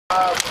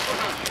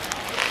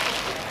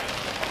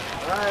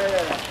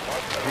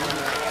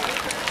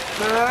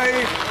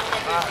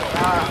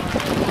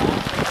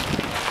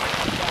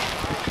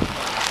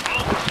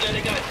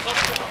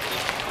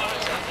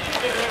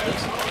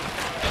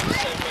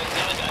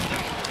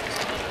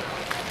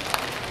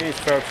These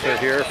folks are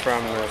here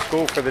from the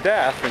School for the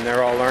Deaf, and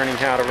they're all learning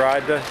how to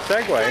ride the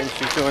Segway, and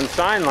she's doing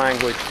sign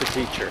language to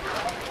teach her.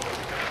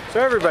 So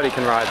everybody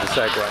can ride the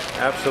Segway,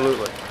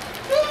 absolutely.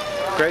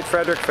 Great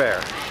Frederick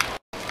Fair.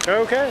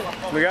 Okay,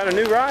 we got a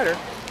new rider.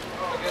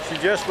 She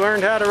just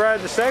learned how to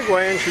ride the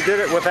Segway, and she did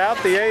it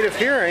without the aid of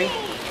hearing.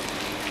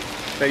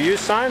 They use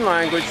sign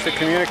language to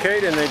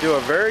communicate, and they do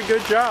a very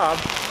good job.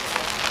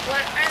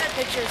 What are the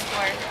pictures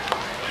for?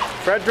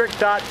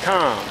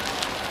 CraigShipp.com.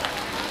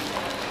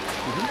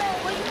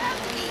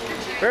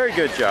 Very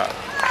good job.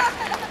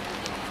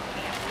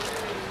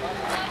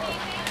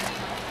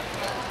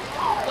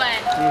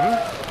 When?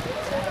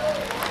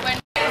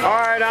 All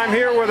right, I'm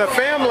here with a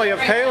family of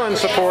Palin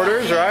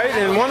supporters, right?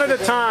 And one at a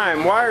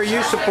time, why are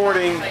you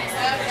supporting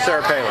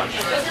Sarah Palin?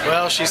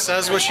 Well, she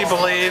says what she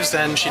believes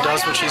and she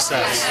does what she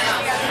says.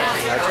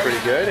 That's pretty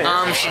good.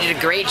 And She did a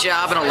great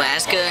job in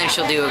Alaska and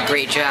she'll do a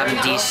great job in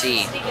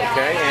DC.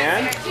 okay,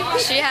 and?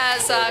 She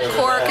has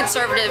core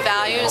conservative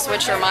values,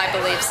 which are my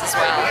beliefs as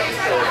well.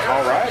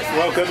 All right,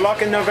 well, good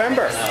luck in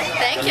November.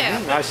 Thank you.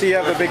 I see you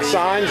have the big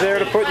signs there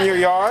to put in your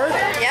yard.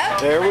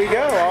 Yep. There we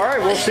go. All right,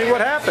 we'll see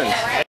what happens.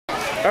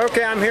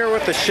 Okay, I'm here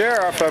with the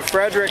Sheriff of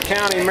Frederick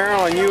County,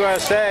 Maryland,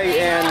 USA,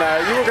 and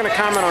you were going to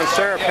comment on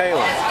Sarah Palin.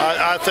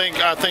 I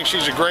think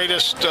she's the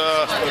greatest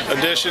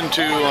addition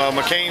to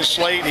McCain's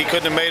slate. He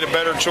couldn't have made a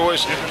better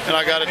choice, and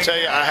I got to tell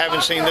you, I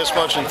haven't seen this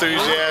much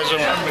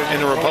enthusiasm in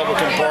the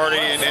Republican Party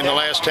in the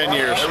last 10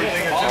 years. All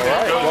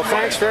right. Well,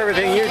 thanks for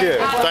everything you do.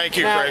 Thank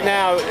you, Craig.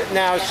 Now,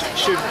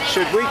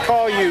 should we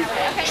call you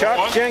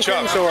Chuck Jenkins?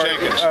 Chuck or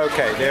Jenkins.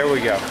 Okay, there we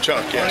go.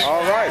 Chuck, yes.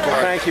 All right. Well,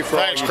 thank you for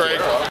Thanks, all you Craig.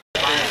 do.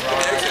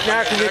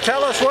 Now, can you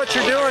tell us what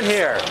you're doing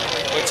here?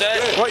 What's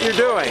that? What you're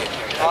doing?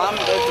 I'm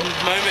at the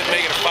moment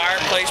making a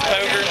fireplace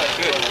poker.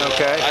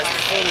 Okay. I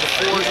performed the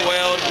forge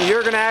weld.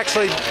 You're going to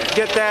actually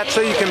get that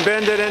so you can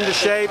bend it into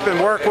shape and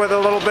work with it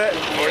a little bit?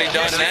 Already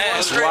done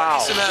that.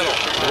 Wow.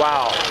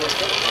 Wow.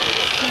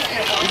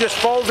 You just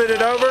folded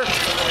it over?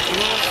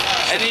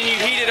 And then you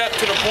heat it up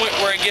to the point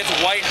where it gets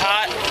white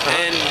hot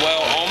and,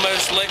 well,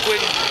 almost liquid.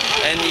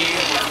 And you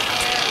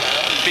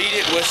beat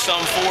it with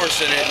some force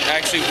and it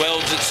actually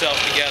welds itself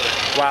together.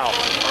 Wow.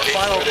 Our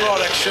final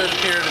product should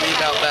appear to be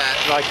about that.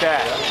 Like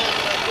that.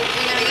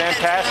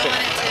 Fantastic.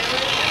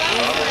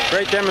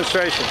 Great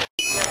demonstration.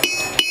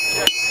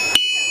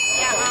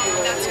 Yeah,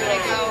 that's where I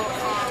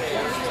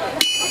go.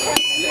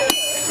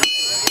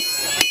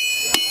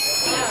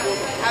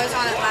 I was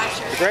on it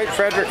last year. Great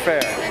Frederick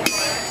Fair.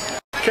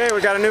 Okay,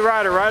 we got a new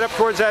rider right up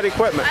towards that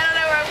equipment. I don't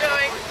know where I'm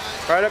going.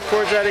 Right up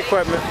towards that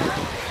equipment.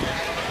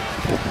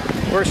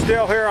 We're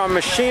still here on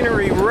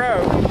Machinery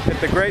Road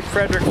at the Great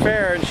Frederick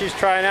Fair, and she's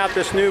trying out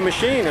this new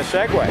machine, a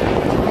Segway.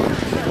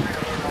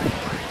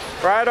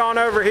 Right on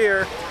over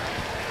here.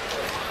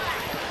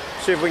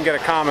 See if we can get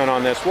a comment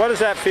on this. What does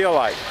that feel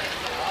like?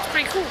 It's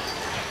pretty cool.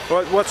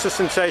 What's the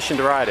sensation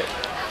to ride it?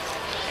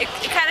 It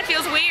kind of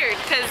feels weird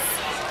because,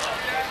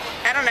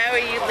 I don't know,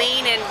 you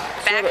lean and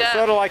back up.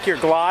 Sort of like you're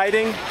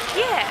gliding?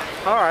 Yeah.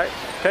 All right,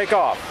 take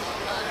off.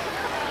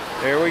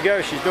 There we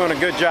go. She's doing a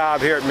good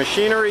job here at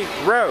Machinery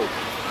Road.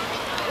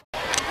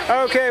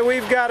 Okay,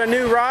 we've got a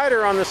new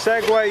rider on the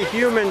Segway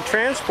Human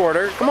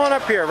Transporter. Come on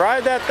up here.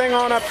 Ride that thing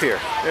on up here.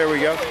 There we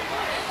go.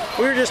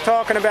 We were just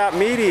talking about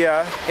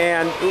media,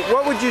 and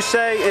what would you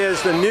say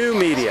is the new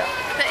media?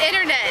 The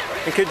internet,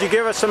 And could you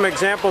give us some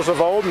examples of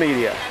old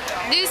media?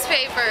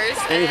 newspapers.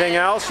 Anything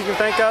else you can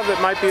think of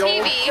that might be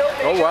old? TV.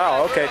 Oh,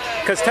 wow, okay.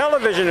 Because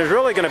television is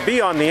really going to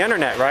be on the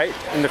internet, right,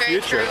 in the Very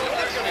future?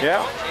 true.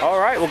 Yeah. All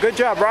right, well, good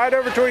job. Ride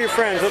over to your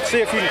friends. Let's see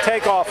if you can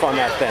take off on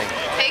that thing.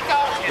 Take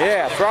off.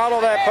 Yeah,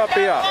 throttle that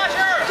puppy up.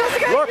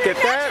 Look at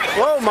that.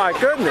 Oh, my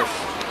goodness.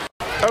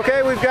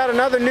 Okay, we've got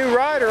another new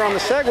rider on the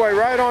Segway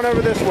right on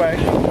over this way.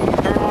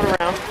 Turn on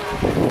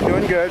around.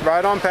 Doing good.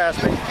 Right on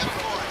past me.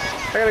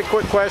 I got a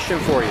quick question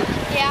for you.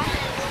 Yeah.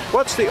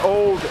 What's the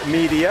old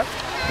media?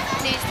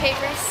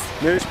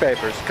 Newspapers.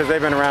 Newspapers, because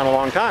they've been around a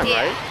long time,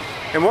 Yeah. right?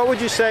 And what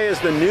would you say is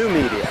the new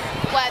media?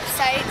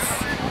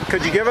 Websites.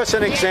 Could you give us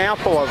an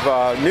example of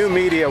a new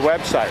media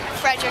website?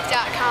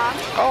 Frederick.com.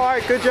 All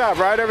right, good job.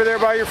 Right over there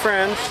by your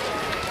friends.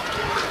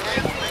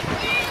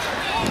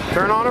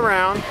 Turn on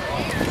around.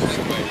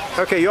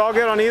 Okay, you all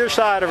get on either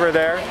side over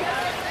there.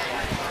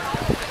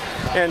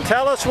 And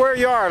tell us where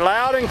you are,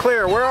 loud and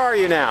clear. Where are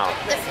you now?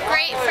 The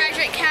Great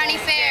Frederick County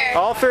Fair.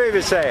 All three of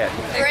you say it.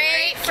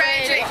 Great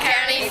Frederick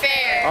County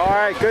Fair. All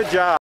right, good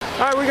job. All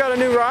right, we got a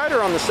new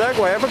rider on the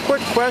Segway. I have a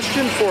quick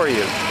question for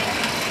you.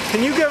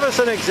 Can you give us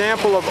an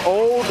example of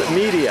old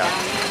media?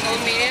 Old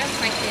media,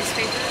 like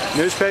newspapers.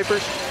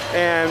 Newspapers?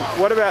 And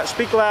what about,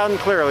 speak loud and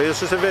clearly,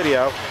 this is a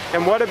video.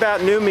 And what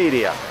about new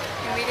media?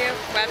 New media,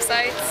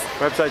 websites.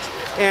 Websites.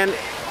 And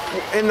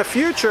in the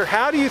future,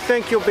 how do you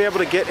think you'll be able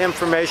to get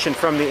information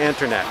from the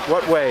internet?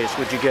 What ways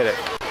would you get it?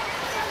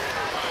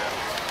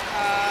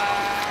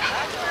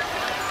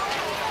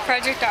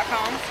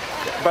 GreatFrederick.com.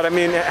 But I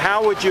mean,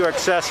 how would you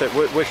access it?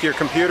 With your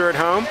computer at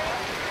home?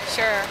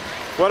 Sure.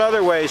 What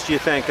other ways do you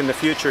think in the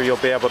future you'll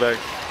be able to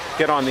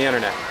get on the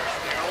internet?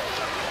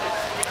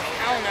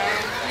 I don't know.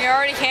 You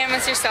already can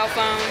with your cell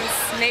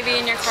phones. Maybe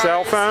in your cars.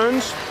 Cell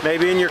phones?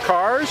 Maybe in your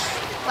cars?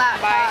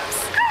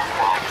 Bikes.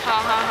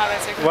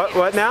 That's a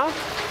What now?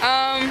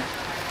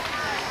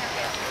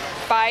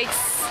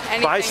 Bikes.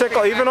 Anything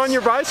Bicycle, pretty even much. on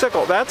your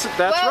bicycle. That's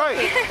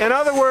right. In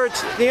other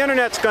words, the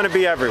internet's going to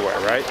be everywhere,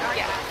 right?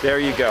 Yeah. There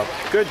you go.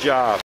 Good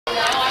job.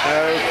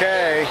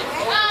 Okay.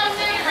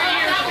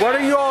 What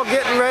are you all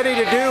getting ready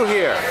to do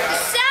here?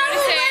 Sell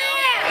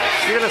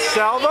them! You're going to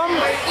sell them?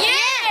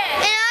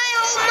 Yeah! And I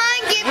hope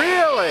mine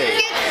Really?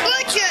 get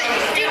butchered.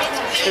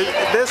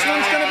 This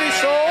one's going to be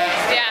sold?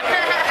 Yeah.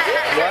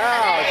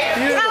 Wow, it's I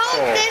beautiful.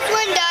 hope this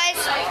one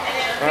does.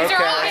 These are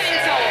all Okay. getting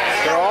sold.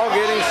 They're all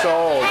getting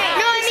sold.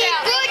 No, I mean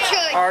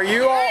butchered. Are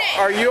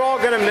you all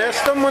going to miss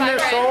them when they're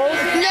sold?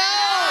 No!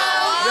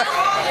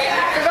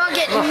 We're gonna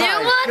get new My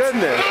ones.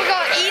 goodness. We're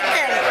gonna eat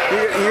them.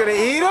 You're going to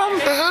eat them?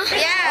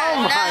 Yeah.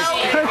 Oh my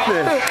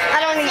goodness.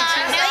 I don't need to.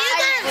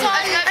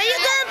 Are you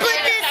gonna put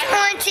this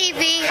on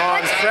TV?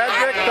 On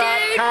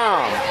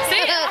Frederick.com.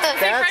 See?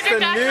 That's the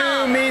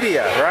new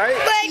media, right?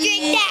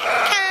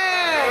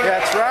 Frederick.com.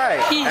 That's right.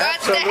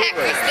 What the heck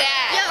was Absolutely.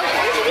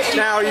 that?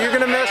 Now, are you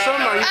going to miss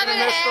them? Are you going to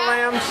miss the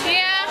lambs?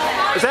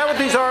 Yeah. Is that what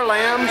these are,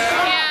 lambs?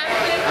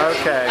 Yeah.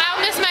 Okay. I'll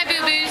miss my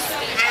boo-boos.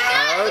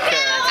 Okay.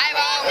 I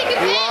won't. You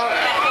won't?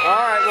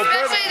 All right. Well,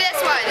 Especially this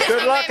one. This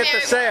good one luck made at me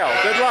the sale.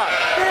 Good luck.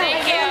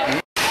 Thank you.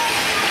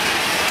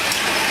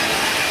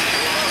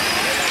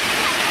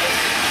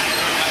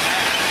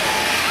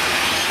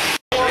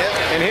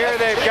 And here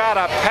they've got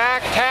a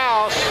packed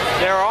house.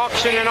 They're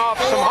auctioning off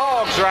some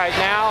hogs right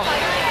now,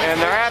 and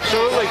they're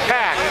absolutely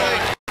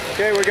packed.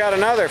 Okay, we got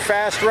another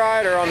fast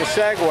rider on the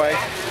Segway.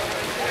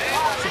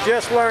 She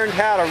just learned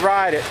how to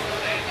ride it.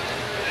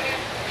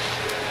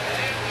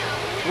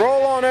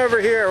 Roll on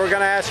over here. We're going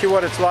to ask you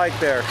what it's like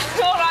there.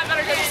 Hold on, I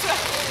better go this way.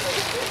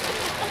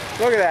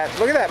 Look at that.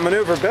 Look at that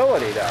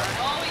maneuverability, though.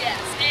 Oh, yes.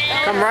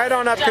 Come right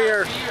on up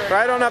here.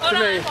 Right on up to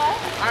me.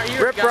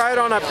 Rip right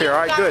on up here. All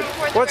right, good.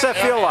 What's that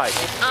feel like?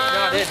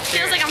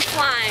 Feels like I'm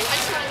flying.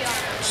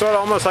 Sort of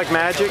almost like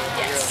magic?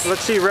 Yes.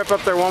 Let's see, rip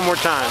up there one more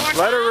time.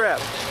 Let her rip.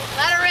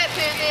 Let her rip,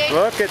 Susie.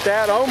 Look at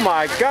that. Oh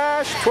my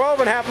gosh.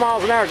 12.5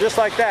 miles an hour just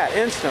like that,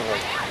 instantly.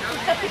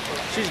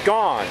 She's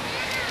gone.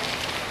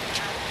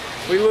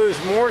 We lose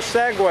more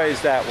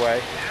Segways that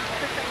way.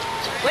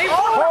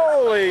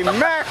 Holy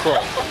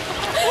mackerel.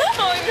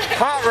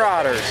 Hot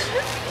rodders.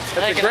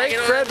 At the Great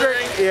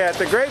Frederick, at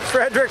the Great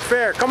Frederick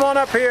Fair. Come on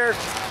up here.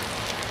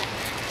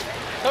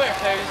 We're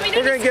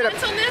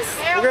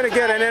gonna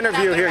get an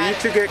interview here. You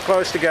two get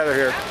close together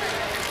here.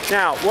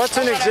 Now, what's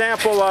an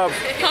example of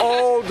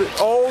old I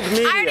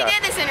already media?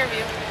 did this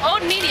interview.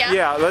 Old media.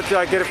 Yeah, let's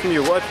get it from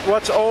you.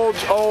 What's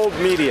old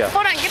media?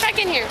 Hold on, get back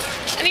in here.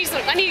 I need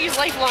to use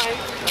Lifeline.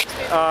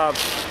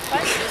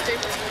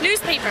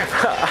 Newspaper.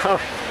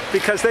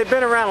 Because they've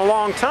been around a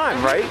long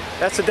time, right?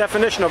 That's the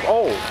definition of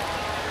old.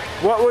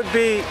 What would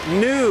be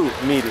new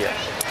media?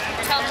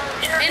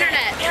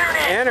 Internet.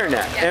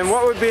 Internet. And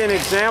what would be an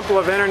example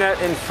of internet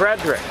in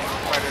Frederick?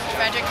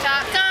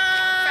 Frederick.com.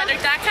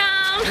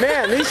 Frederick.com.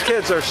 Man, these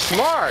kids are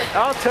smart.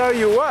 I'll tell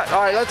you what.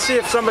 All right, let's see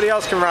if somebody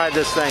else can ride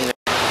this thing.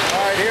 All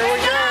right, here we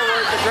go.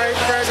 We're at the Great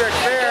Frederick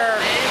Fair,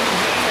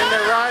 and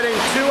they're riding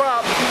two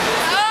up.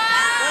 No,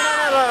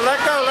 let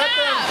go.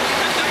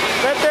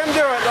 Let them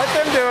do it. Let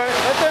them do it.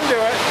 Let them do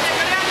it.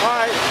 All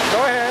right,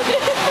 go ahead.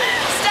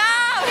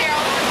 Stop.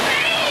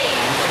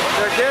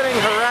 They're getting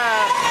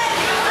harassed.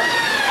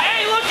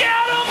 Hey, look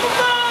out up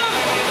above!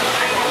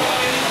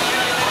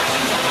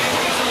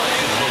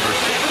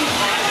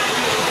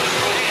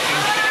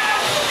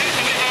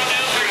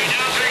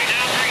 All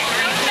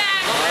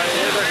right,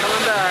 here they're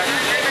coming back. No,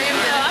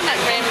 I'm not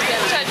grand with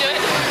them. Should I do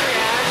it?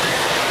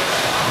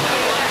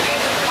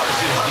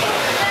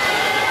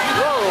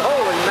 Whoa,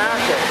 holy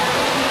mackerel.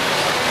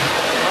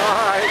 All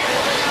right.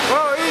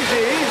 Whoa,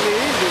 easy.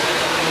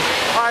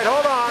 All right,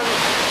 hold on.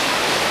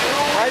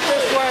 Right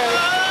this way.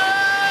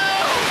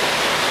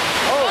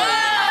 Oh.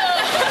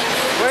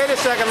 Wait a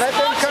second. Let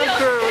them come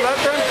through. I'm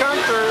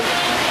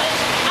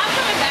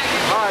coming back.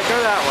 All right, go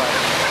that way.